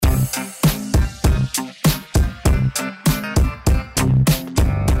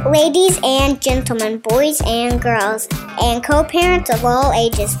Ladies and gentlemen, boys and girls, and co-parents of all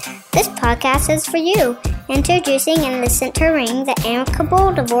ages, this podcast is for you. Introducing and the center ring, the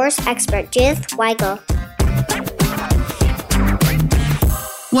Amicable Divorce Expert, Judith Weigel.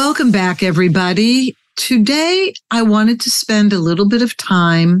 Welcome back, everybody. Today, I wanted to spend a little bit of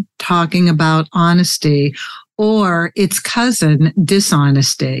time talking about honesty, or its cousin,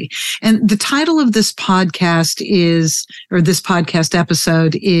 dishonesty. And the title of this podcast this podcast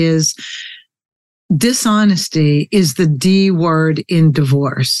episode is Dishonesty is the D word in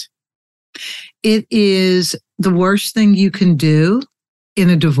divorce. It is the worst thing you can do in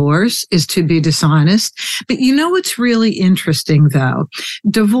a divorce is to be dishonest. But you know what's really interesting, though?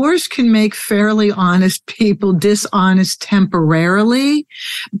 Divorce can make fairly honest people dishonest temporarily,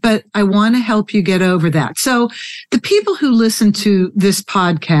 but I want to help you get over that. So the people who listen to this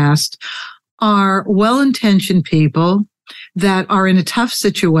podcast are well-intentioned people that are in a tough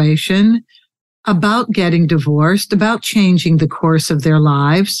situation about getting divorced, about changing the course of their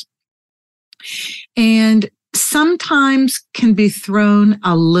lives, and sometimes can be thrown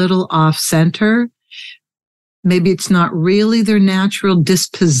a little off center. Maybe it's not really their natural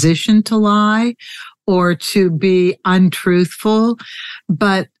disposition to lie or to be untruthful.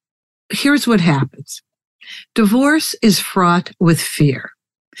 But here's what happens. Divorce is fraught with fear.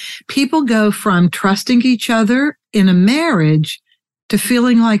 People go from trusting each other in a marriage to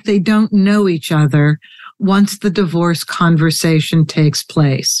feeling like they don't know each other once the divorce conversation takes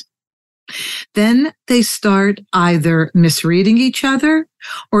place. Then they start either misreading each other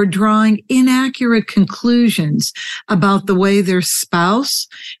or drawing inaccurate conclusions about the way their spouse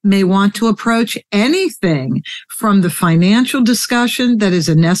may want to approach anything from the financial discussion that is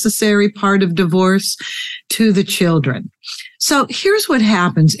a necessary part of divorce to the children. So here's what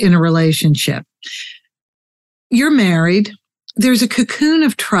happens in a relationship. You're married. There's a cocoon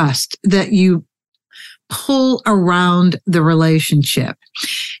of trust that you pull around the relationship,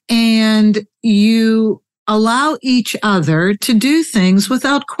 and you allow each other to do things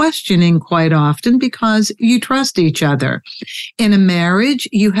without questioning quite often because you trust each other. In a marriage,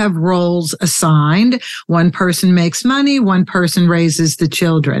 you have roles assigned. One person makes money, one person raises the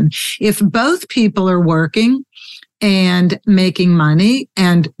children. If both people are working and making money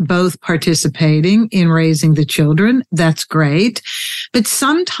and both participating in raising the children, that's great. But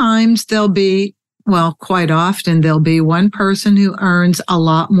sometimes quite often there'll be one person who earns a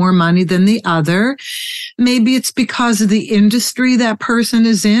lot more money than the other. Maybe it's because of the industry that person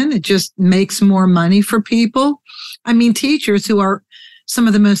is in. It just makes more money for people. I mean, teachers, who are some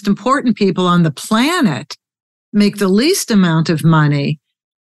of the most important people on the planet, make the least amount of money.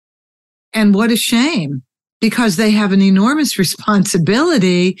 And what a shame, because they have an enormous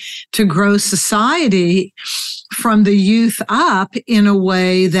responsibility to grow society from the youth up in a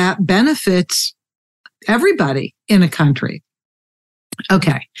way that benefits everybody in a country.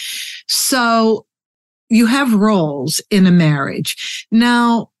 Okay, so you have roles in a marriage.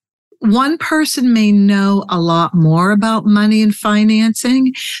 Now, one person may know a lot more about money and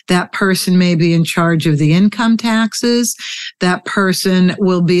financing. That person may be in charge of the income taxes. That person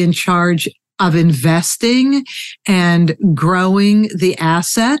will be in charge of investing and growing the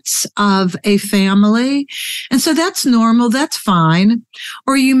assets of a family. And so that's normal. That's fine.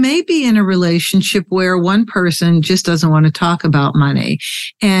 Or you may be in a relationship where one person just doesn't want to talk about money.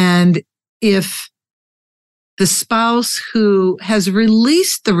 And if the spouse who has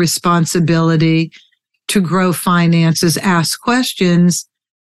released the responsibility to grow finances asks questions,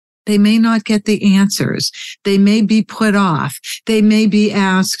 they may not get the answers. They may be put off. They may be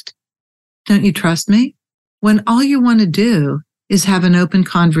asked, "Don't you trust me?" When all you want to do is have an open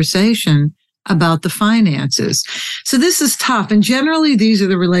conversation about the finances. So this is tough. And generally, these are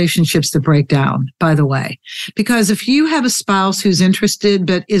the relationships that break down, by the way, because if you have a spouse who's interested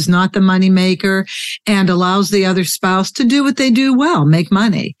but is not the moneymaker and allows the other spouse to do what they do well, make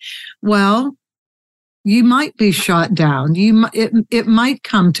money, well, you might be shot down. It might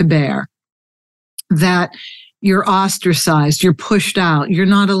come to bear that you're ostracized, you're pushed out, you're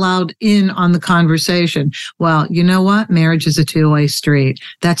not allowed in on the conversation. Well, you know what? Marriage is a two-way street.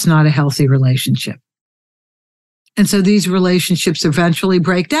 That's not a healthy relationship. And so these relationships eventually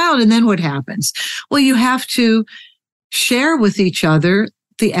break down. And then what happens? Well, you have to share with each other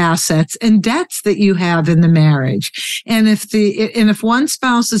the assets and debts that you have in the marriage. And if one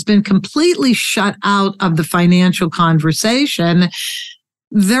spouse has been completely shut out of the financial conversation,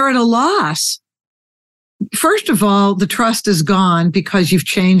 they're at a loss. First of all, the trust is gone because you've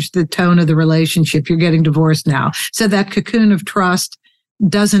changed the tone of the relationship. You're getting divorced now. So that cocoon of trust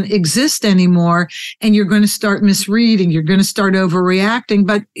doesn't exist anymore, and you're going to start misreading. You're going to start overreacting.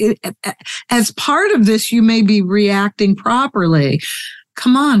 But as part of this, you may be reacting properly.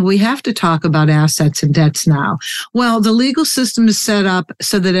 Come on, we have to talk about assets and debts now. Well, the legal system is set up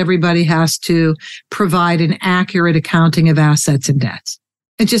so that everybody has to provide an accurate accounting of assets and debts.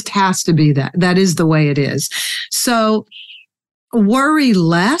 It just has to be that. That is the way it is. So worry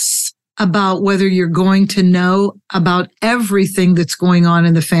less about whether you're going to know about everything that's going on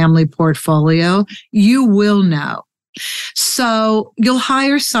in the family portfolio. You will know. So you'll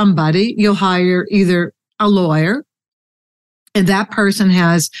hire somebody. You'll hire either a lawyer, and that person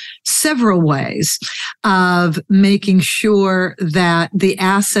has several ways of making sure that the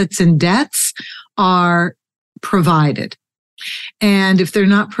assets and debts are provided. And if they're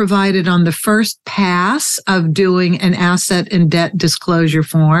not provided on the first pass of doing an asset and debt disclosure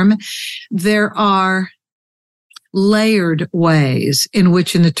form, there are layered ways in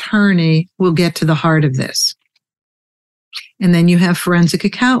which an attorney will get to the heart of this. And then you have forensic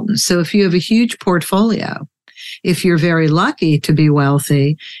accountants. So if you have a huge portfolio, if you're very lucky to be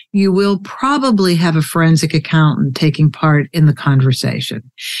wealthy, you will probably have a forensic accountant taking part in the conversation.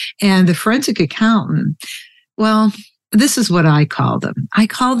 And the forensic accountant, well, this is what I call them. I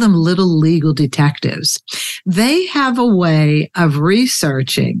call them little legal detectives. They have a way of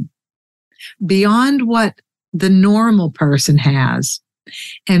researching beyond what the normal person has.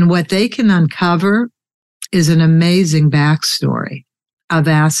 And what they can uncover is an amazing backstory of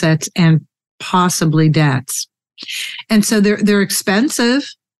assets and possibly debts. And so they're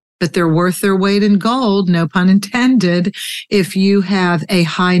expensive, but they're worth their weight in gold, no pun intended, if you have a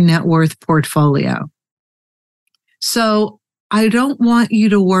high net worth portfolio. So I don't want you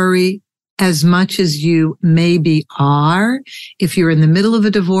to worry as much as you maybe are if you're in the middle of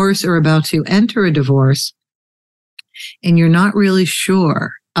a divorce or about to enter a divorce and you're not really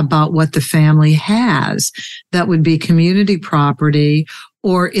sure about what the family has that would be community property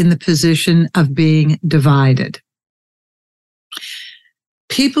or in the position of being divided.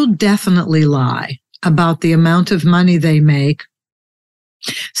 People definitely lie about the amount of money they make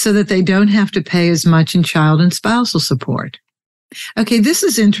so that they don't have to pay as much in child and spousal support. Okay, this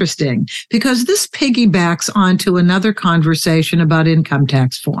is interesting because this piggybacks onto another conversation about income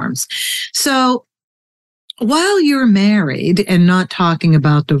tax forms. So while you're married and not talking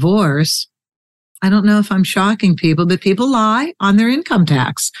about divorce, I don't know if I'm shocking people, but people lie on their income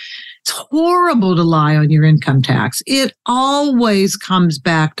tax. It's horrible to lie on your income tax. It always comes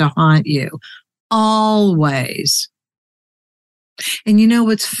back to haunt you. Always. And you know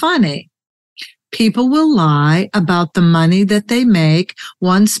what's funny? People will lie about the money that they make.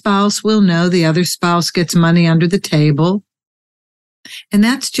 One spouse will know the other spouse gets money under the table. And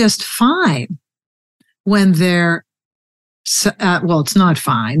that's just fine when they're well, it's not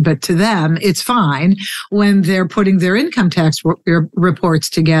fine, but to them, it's fine when they're putting their income tax reports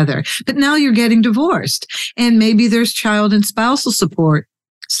together. But now you're getting divorced, and maybe there's child and spousal support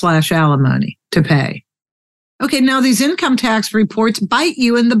 / alimony to pay. Okay, now these income tax reports bite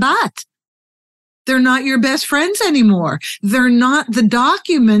you in the butt. They're not your best friends anymore. They're not the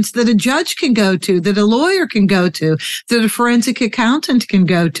documents that a judge can go to, that a lawyer can go to, that a forensic accountant can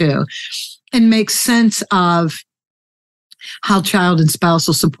go to and make sense of how child and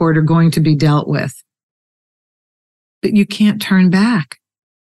spousal support are going to be dealt with. But you can't turn back.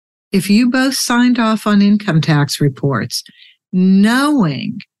 If you both signed off on income tax reports,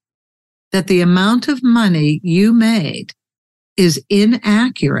 knowing that the amount of money you made is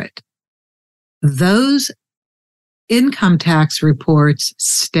inaccurate, those income tax reports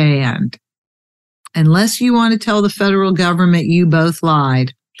stand. Unless you want to tell the federal government you both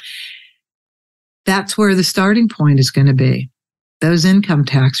lied, that's where the starting point is going to be, those income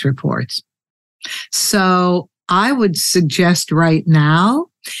tax reports. So I would suggest right now,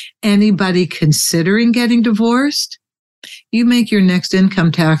 anybody considering getting divorced, you make your next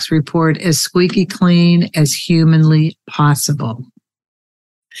income tax report as squeaky clean as humanly possible,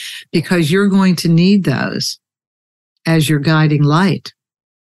 because you're going to need those as your guiding light,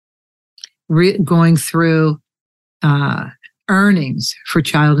 going through earnings for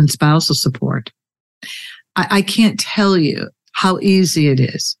child and spousal support. I can't tell you how easy it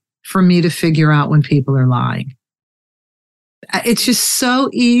is for me to figure out when people are lying. It's just so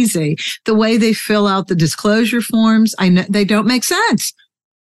easy. The way they fill out the disclosure forms, I know they don't make sense.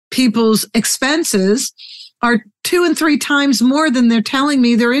 People's expenses are 2 and 3 times more than they're telling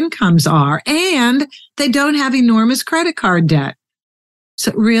me their incomes are, and they don't have enormous credit card debt.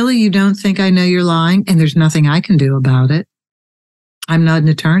 So really, you don't think I know you're lying, and there's nothing I can do about it. I'm not an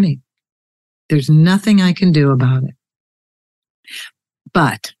attorney. There's nothing I can do about it.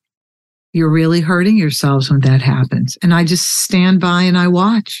 But you're really hurting yourselves when that happens. And I just stand by and I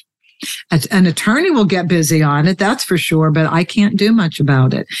watch. An attorney will get busy on it, that's for sure, but I can't do much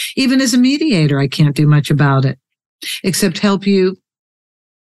about it. Even as a mediator, I can't do much about it, except help you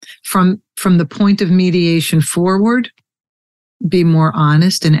from the point of mediation forward, be more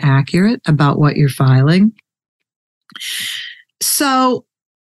honest and accurate about what you're filing. So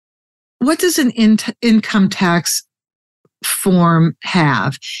what does an income tax form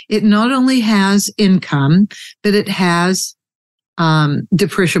have? It not only has income, but it has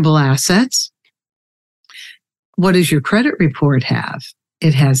depreciable assets. What does your credit report have?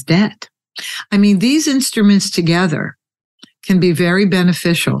 It has debt. I mean, these instruments together can be very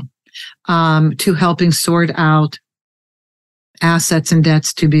beneficial to helping sort out assets and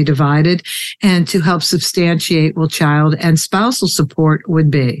debts to be divided and to help substantiate what child and spousal support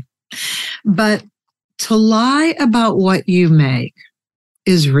would be. But to lie about what you make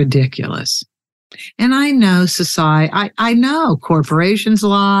is ridiculous. And I know society, I know corporations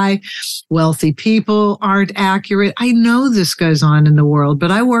lie, wealthy people aren't accurate. I know this goes on in the world,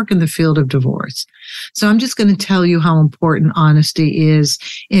 but I work in the field of divorce. So I'm just going to tell you how important honesty is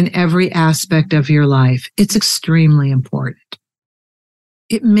in every aspect of your life. It's extremely important.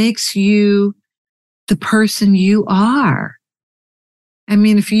 It makes you the person you are. I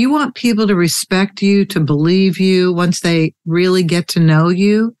mean, if you want people to respect you, to believe you, once they really get to know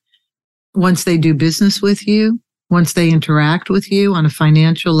you, once they do business with you, once they interact with you on a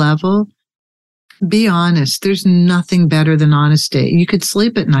financial level, be honest. There's nothing better than honesty. You could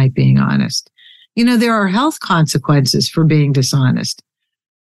sleep at night being honest. You know, there are health consequences for being dishonest.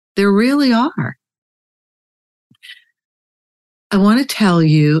 There really are. I want to tell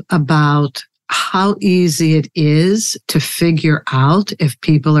you about how easy it is to figure out if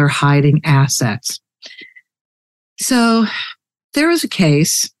people are hiding assets. So there was a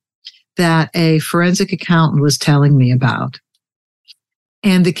case that a forensic accountant was telling me about.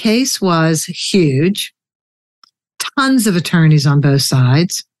 And the case was huge, tons of attorneys on both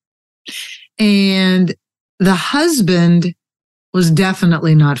sides. And the husband was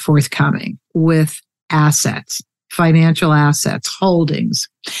definitely not forthcoming with assets, financial assets, holdings.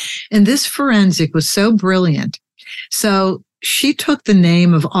 And this forensic was so brilliant. So she took the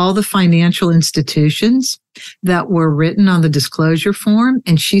name of all the financial institutions that were written on the disclosure form,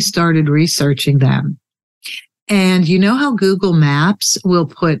 and she started researching them. And you know how Google Maps will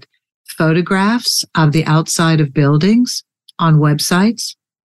put photographs of the outside of buildings on websites?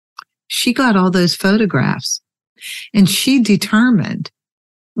 She got all those photographs, and she determined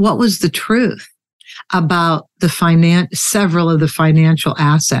what was the truth about the several of the financial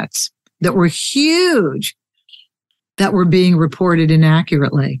assets that were huge that were being reported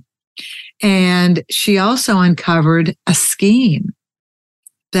inaccurately. And she also uncovered a scheme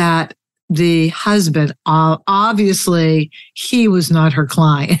that the husband, obviously, he was not her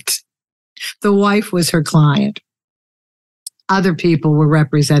client. The wife was her client. Other people were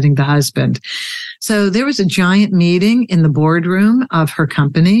representing the husband. So there was a giant meeting in the boardroom of her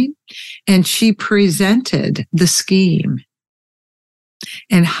company, and she presented the scheme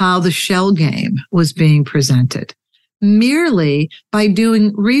and how the shell game was being presented, merely by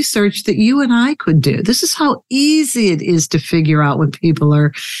doing research that you and I could do. This is how easy it is to figure out when people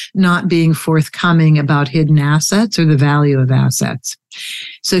are not being forthcoming about hidden assets or the value of assets.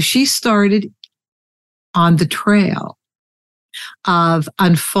 So she started on the trail of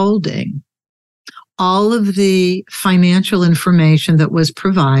unfolding all of the financial information that was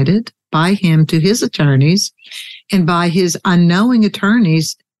provided by him to his attorneys and by his unknowing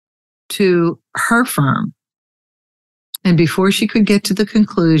attorneys to her firm. And before she could get to the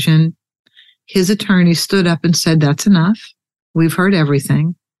conclusion, his attorney stood up and said, "That's enough. We've heard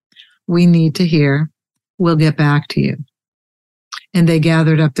everything. We need to hear. We'll get back to you." And they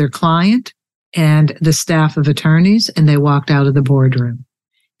gathered up their client and the staff of attorneys, and they walked out of the boardroom.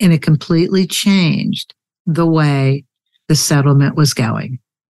 And it completely changed the way the settlement was going.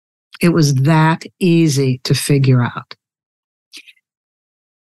 It was that easy to figure out.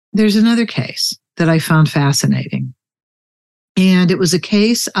 There's another case that I found fascinating. And it was a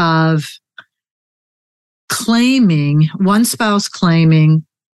case of one spouse claiming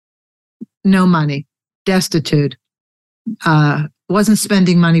no money, destitute, wasn't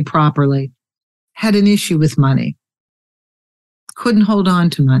spending money properly, had an issue with money, couldn't hold on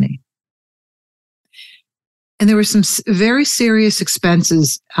to money. And there were some very serious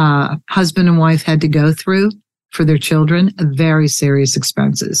expenses husband and wife had to go through for their children, very serious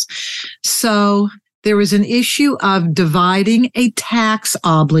expenses. So there was an issue of dividing a tax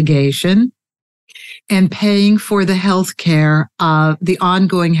obligation. and paying for the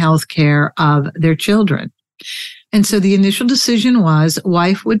ongoing health care of their children. And so the initial decision was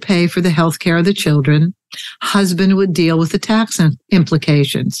wife would pay for the health care of the children. Husband would deal with the tax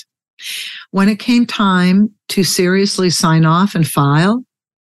implications. When it came time to seriously sign off and file,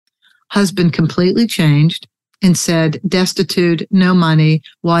 husband completely changed and said, destitute, no money.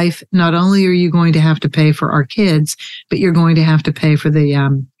 Wife, not only are you going to have to pay for our kids, but you're going to have to pay for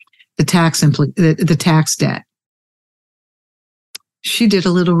the tax debt. She did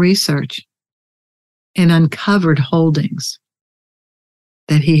a little research and uncovered holdings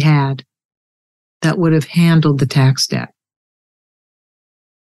that he had that would have handled the tax debt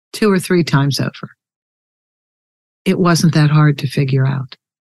 2 or 3 times over. It wasn't that hard to figure out.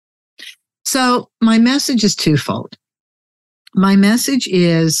 So my message is twofold. My message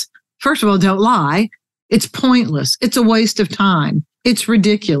is, first of all, don't lie. It's pointless. It's a waste of time. It's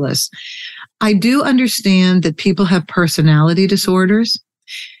ridiculous. I do understand that people have personality disorders.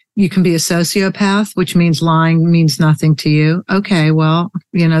 You can be a sociopath, which means lying means nothing to you. Okay, well,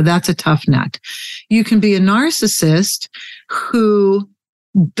 that's a tough nut. You can be a narcissist who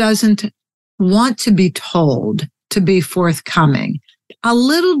doesn't want to be told to be forthcoming. A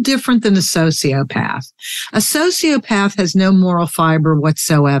little different than a sociopath. A sociopath has no moral fiber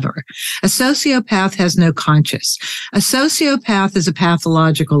whatsoever. A sociopath has no conscience. A sociopath is a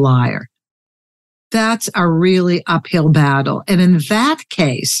pathological liar. That's a really uphill battle. And in that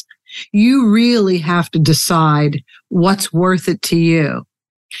case, you really have to decide what's worth it to you.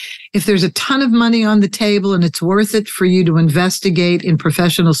 If there's a ton of money on the table and it's worth it for you to investigate in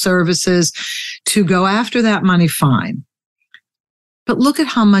professional services to go after that money, fine. But look at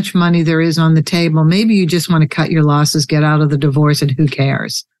how much money there is on the table. Maybe you just want to cut your losses, get out of the divorce, and who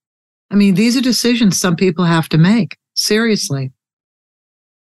cares? I mean, these are decisions some people have to make. Seriously.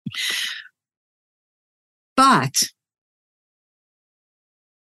 But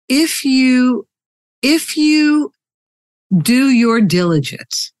if you do your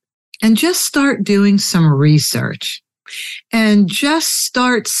diligence and just start doing some research and just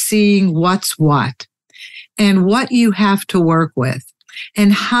start seeing what's what and what you have to work with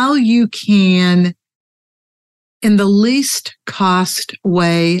and how you can, in the least cost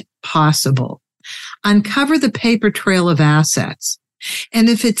way possible, uncover the paper trail of assets. And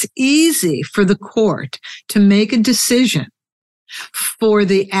if it's easy for the court to make a decision for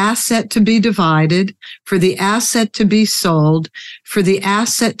the asset to be divided, for the asset to be sold, for the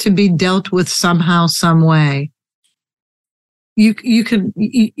asset to be dealt with somehow, some way, you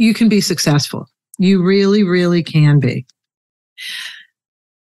can be successful. You really, really can be.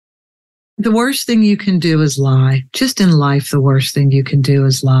 The worst thing you can do is lie. Just in life, the worst thing you can do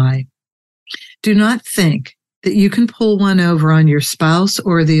is lie. Do not think that you can pull one over on your spouse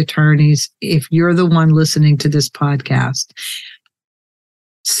or the attorneys if you're the one listening to this podcast.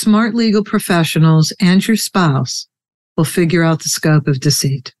 Smart legal professionals and your spouse will figure out the scope of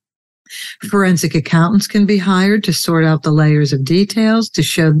deceit. Forensic accountants can be hired to sort out the layers of details to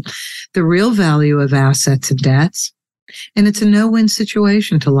show the real value of assets and debts. And it's a no-win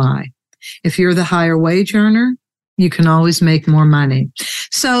situation to lie. If you're the higher wage earner, you can always make more money.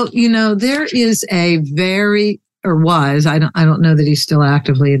 So, there is I don't know that he's still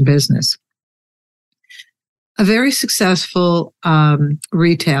actively in business, a very successful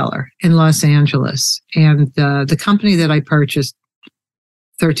retailer in Los Angeles. And the company that I purchased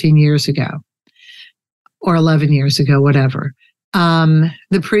 13 years ago or 11 years ago, whatever,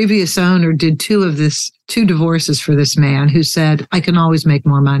 the previous owner did 2 divorces for this man who said, I can always make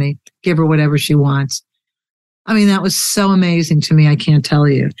more money. Give her whatever she wants. I mean, that was so amazing to me. I can't tell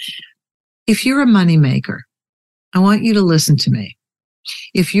you. If you're a moneymaker, I want you to listen to me.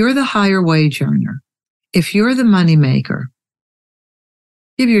 If you're the higher wage earner, if you're the moneymaker,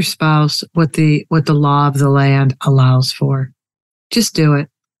 give your spouse what the law of the land allows for. Just do it.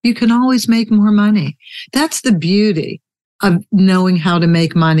 You can always make more money. That's the beauty of knowing how to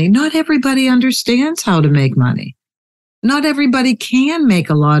make money. Not everybody understands how to make money. Not everybody can make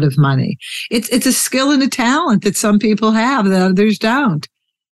a lot of money. It's a skill and a talent that some people have that others don't.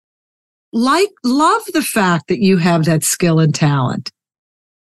 Love the fact that you have that skill and talent.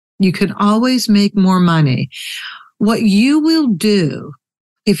 You can always make more money. What you will do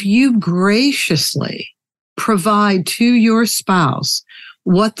if you graciously provide to your spouse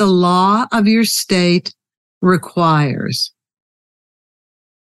what the law of your state requires.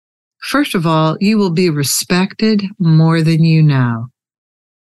 First of all, you will be respected more than you know.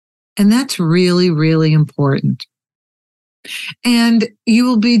 And that's really, really important. And you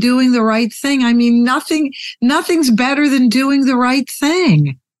will be doing the right thing. I mean, nothing's better than doing the right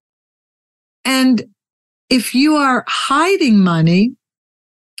thing. And If you are hiding money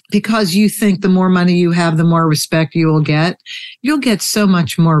because you think the more money you have, the more respect you'll get so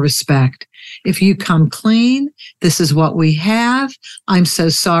much more respect. If you come clean, this is what we have. I'm so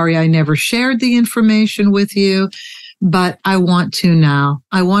sorry I never shared the information with you, but I want to now.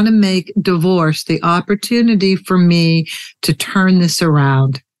 I want to make divorce the opportunity for me to turn this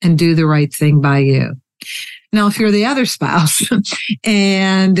around and do the right thing by you. Now, if you're the other spouse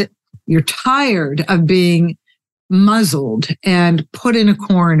and you're tired of being muzzled and put in a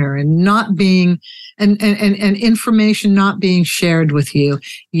corner and not being and information not being shared with you,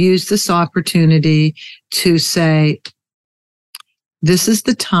 use this opportunity to say, this is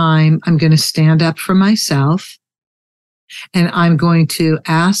the time I'm going to stand up for myself, and I'm going to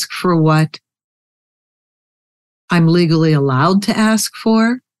ask for what I'm legally allowed to ask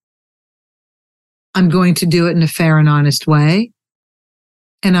for. I'm going to do it in a fair and honest way,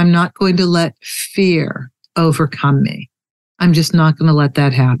 and I'm not going to let fear overcome me. I'm just not going to let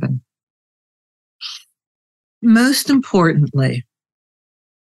that happen. Most importantly,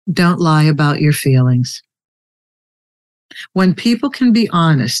 don't lie about your feelings. When people can be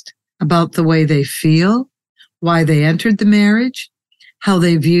honest about the way they feel, why they entered the marriage, how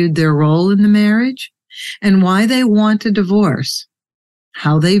they viewed their role in the marriage, and why they want a divorce,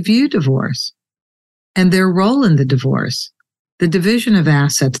 how they view divorce, and their role in the divorce, the division of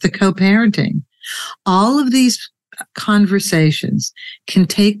assets, the co-parenting, all of these conversations can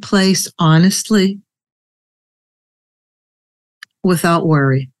take place honestly without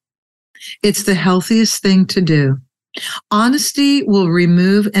worry. It's the healthiest thing to do. Honesty will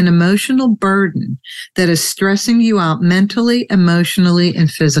remove an emotional burden that is stressing you out mentally, emotionally, and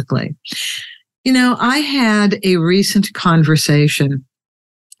physically. You know, I had a recent conversation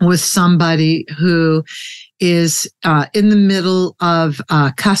with somebody who is in the middle of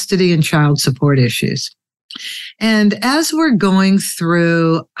custody and child support issues. And as we're going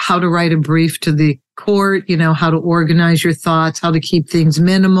through how to write a brief to the court, you know, how to organize your thoughts, how to keep things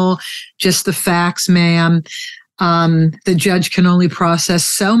minimal, just the facts, ma'am. The judge can only process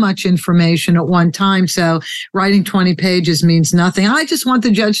so much information at one time. So writing 20 pages means nothing. I just want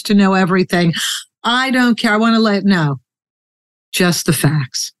the judge to know everything. I don't care. I want to know. Just the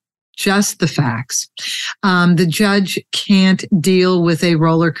facts. Just the facts. The judge can't deal with a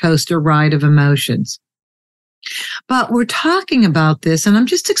roller coaster ride of emotions. But we're talking about this, and I'm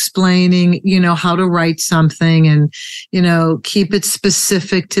just explaining, you know, how to write something and, you know, keep it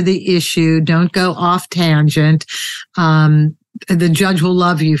specific to the issue. Don't go off tangent. The judge will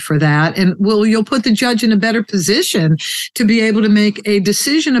love you for that. And you'll put the judge in a better position to be able to make a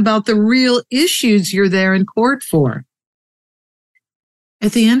decision about the real issues you're there in court for.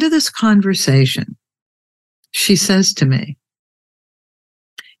 At the end of this conversation, she says to me,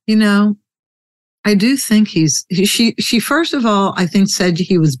 you know, I do think she first of all, I think said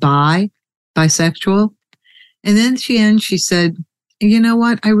he was bisexual. And then she said, you know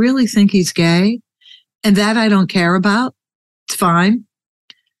what? I really think he's gay, and that I don't care about. It's fine.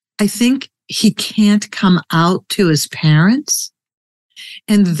 I think he can't come out to his parents,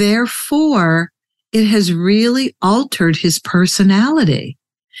 and therefore it has really altered his personality.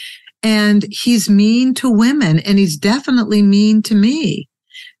 And he's mean to women, and he's definitely mean to me.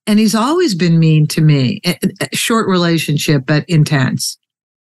 And he's always been mean to me. Short relationship, but intense.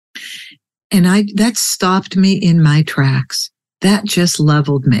 And that stopped me in my tracks. That just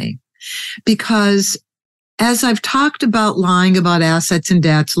leveled me. Because as I've talked about lying about assets and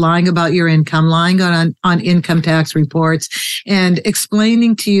debts, lying about your income, lying on income tax reports, and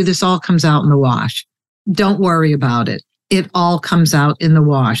explaining to you this all comes out in the wash. Don't worry about it. It all comes out in the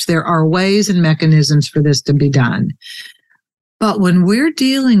wash. There are ways and mechanisms for this to be done. But when we're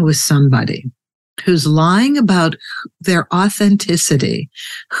dealing with somebody who's lying about their authenticity,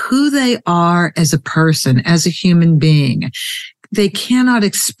 who they are as a person, as a human being, they cannot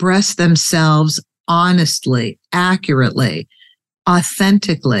express themselves honestly, accurately,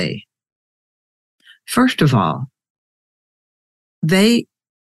 authentically. First of all, they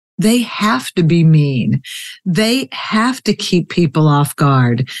have to be mean. They have to keep people off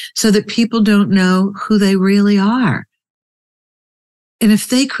guard so that people don't know who they really are. And if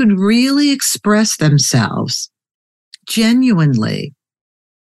they could really express themselves genuinely,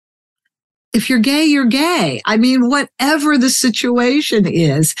 if you're gay, you're gay. I mean, whatever the situation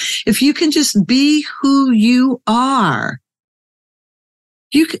is, if you can just be who you are,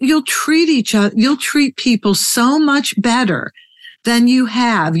 you'll treat each other, you'll treat people so much better than you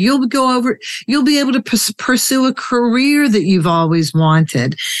have. You'll be able to pursue a career that you've always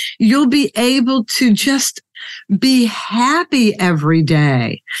wanted. You'll be able to just Be happy every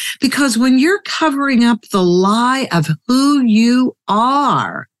day. Because when you're covering up the lie of who you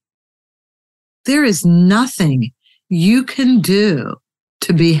are, there is nothing you can do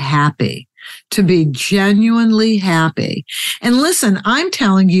to be happy, to be genuinely happy. And listen, I'm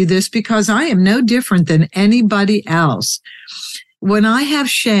telling you this because I am no different than anybody else. When I have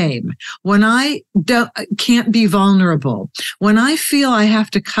shame, when I can't be vulnerable, when I feel I have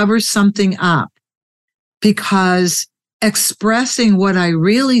to cover something up because expressing what I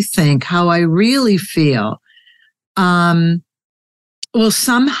really think, how I really feel, will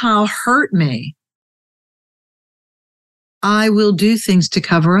somehow hurt me, I will do things to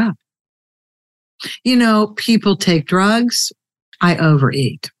cover up. You know, people take drugs. I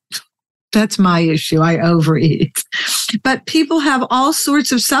overeat. That's my issue. I overeat. But people have all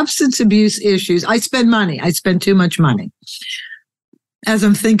sorts of substance abuse issues. I spend money. I spend too much money. As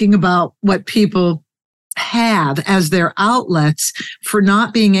I'm thinking about what people have as their outlets for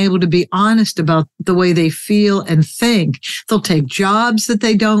not being able to be honest about the way they feel and think, they'll take jobs that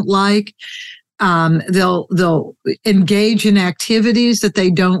they don't like. They'll engage in activities that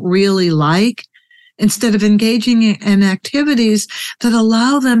they don't really like, instead of engaging in activities that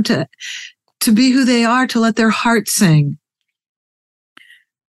allow them to be who they are, to let their heart sing.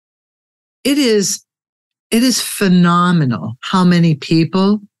 It is phenomenal how many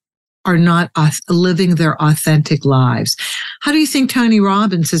people are not living their authentic lives. How do you think Tony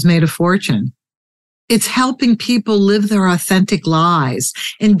Robbins has made a fortune? It's helping people live their authentic lives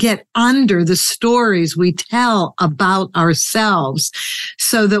and get under the stories we tell about ourselves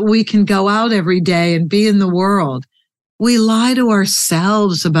so that we can go out every day and be in the world. We lie to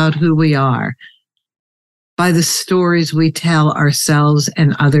ourselves about who we are by the stories we tell ourselves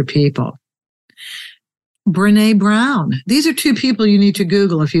and other people. Brené Brown. These are two people you need to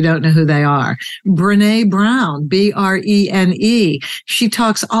Google if you don't know who they are. Brené Brown, Brene. She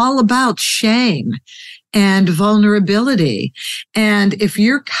talks all about shame and vulnerability. And if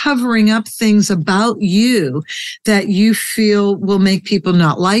you're covering up things about you that you feel will make people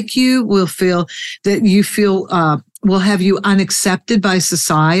not like you, will feel that you feel will have you unaccepted by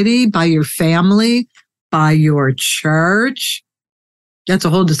society, by your family, by your church. That's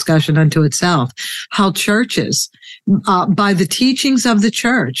a whole discussion unto itself. How churches, by the teachings of the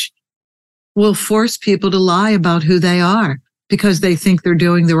church, will force people to lie about who they are because they think they're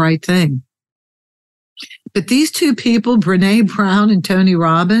doing the right thing. But these two people, Brené Brown and Tony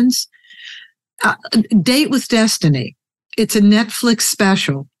Robbins, Date with Destiny. It's a Netflix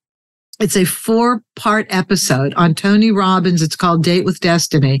special. It's a 4-part episode on Tony Robbins. It's called Date with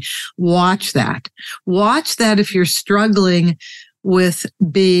Destiny. Watch that. Watch that if you're struggling with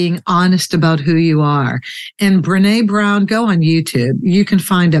being honest about who you are. And Brené Brown, go on YouTube. You can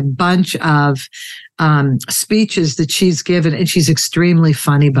find a bunch of speeches that she's given, and she's extremely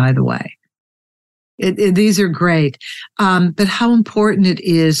funny, by the way. These are great. But how important it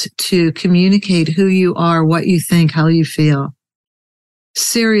is to communicate who you are, what you think, how you feel.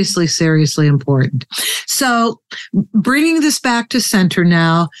 Seriously, seriously important. So bringing this back to center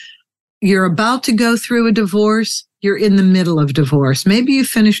now, you're about to go through a divorce. You're in the middle of divorce. Maybe you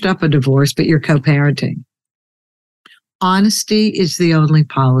finished up a divorce, but you're co-parenting. Honesty is the only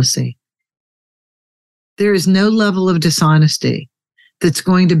policy. There is no level of dishonesty that's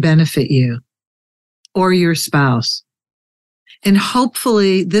going to benefit you or your spouse. And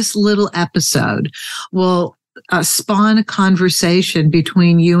hopefully this little episode will spawn a conversation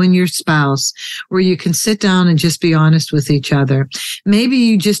between you and your spouse where you can sit down and just be honest with each other. Maybe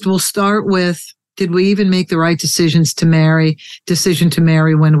you just will start with, did we even make the right decision to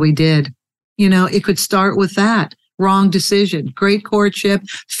marry when we did? You know, it could start with that. Wrong decision. Great courtship,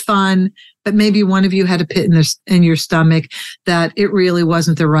 fun, but maybe one of you had a pit in your stomach that it really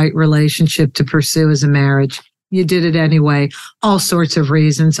wasn't the right relationship to pursue as a marriage. You did it anyway. All sorts of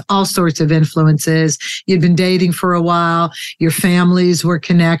reasons, all sorts of influences. You'd been dating for a while. Your families were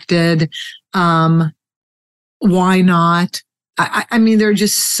connected. Why not? I mean, there are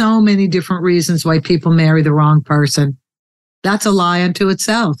just so many different reasons why people marry the wrong person. That's a lie unto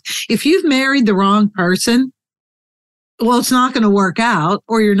itself. If you've married the wrong person, well, it's not going to work out,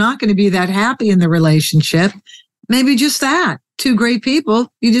 or you're not going to be that happy in the relationship. Maybe just that. Two great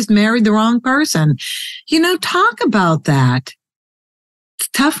people, you just married the wrong person. You know, talk about that. It's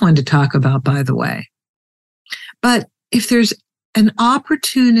a tough one to talk about, by the way. But if there's an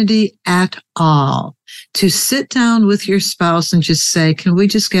opportunity at all to sit down with your spouse and just say, can we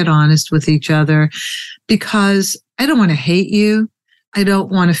just get honest with each other? Because I don't want to hate you. I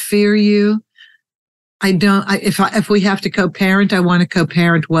don't want to fear you. If we have to co-parent, I want to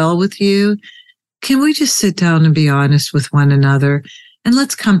co-parent well with you. Can we just sit down and be honest with one another? And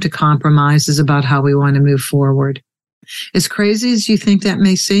let's come to compromises about how we want to move forward. As crazy as you think that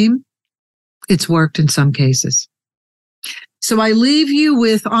may seem, it's worked in some cases. So I leave you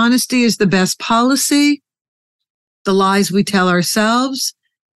with honesty is the best policy. The lies we tell ourselves.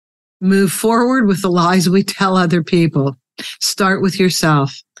 Move forward with the lies we tell other people. Start with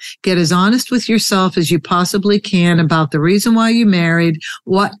yourself. Get as honest with yourself as you possibly can about the reason why you married,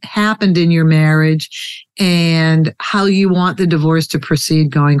 what happened in your marriage, and how you want the divorce to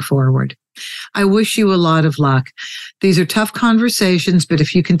proceed going forward. I wish you a lot of luck. These are tough conversations, but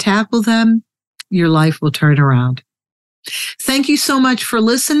if you can tackle them, your life will turn around. Thank you so much for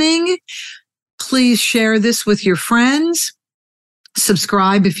listening. Please share this with your friends.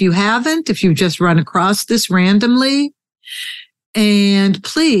 Subscribe if you haven't, if you've just run across this randomly. And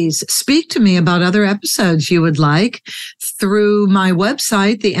please speak to me about other episodes you would like through my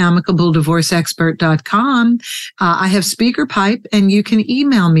website, theamicableddivorceexpert.com. I have SpeakerPipe, and you can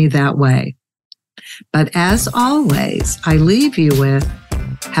email me that way. But as always, I leave you with,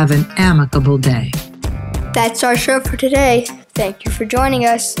 have an amicable day. That's our show for today. Thank you for joining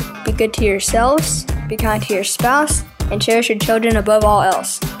us. Be good to yourselves, be kind to your spouse, and cherish your children above all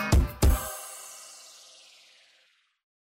else.